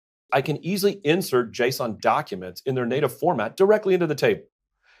I can easily insert JSON documents in their native format directly into the table.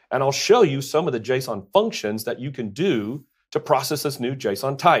 And I'll show you some of the JSON functions that you can do to process this new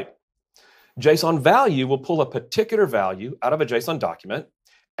JSON type. JSON value will pull a particular value out of a JSON document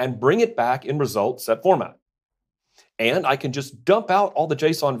and bring it back in result set format. And I can just dump out all the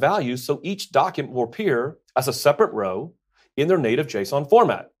JSON values so each document will appear as a separate row in their native JSON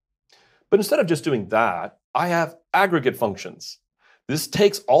format. But instead of just doing that, I have aggregate functions. This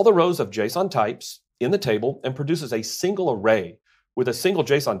takes all the rows of JSON types in the table and produces a single array with a single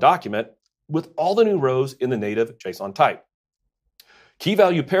JSON document with all the new rows in the native JSON type. Key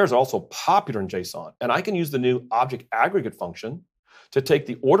value pairs are also popular in JSON, and I can use the new object aggregate function to take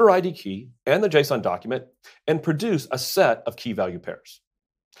the order ID key and the JSON document and produce a set of key value pairs.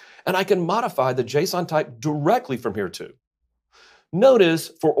 And I can modify the JSON type directly from here too.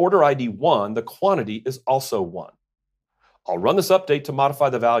 Notice for order ID 1, the quantity is also 1. I'll run this update to modify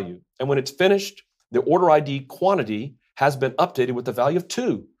the value, and when it's finished, the order ID quantity has been updated with the value of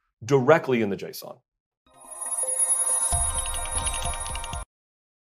 2 directly in the JSON.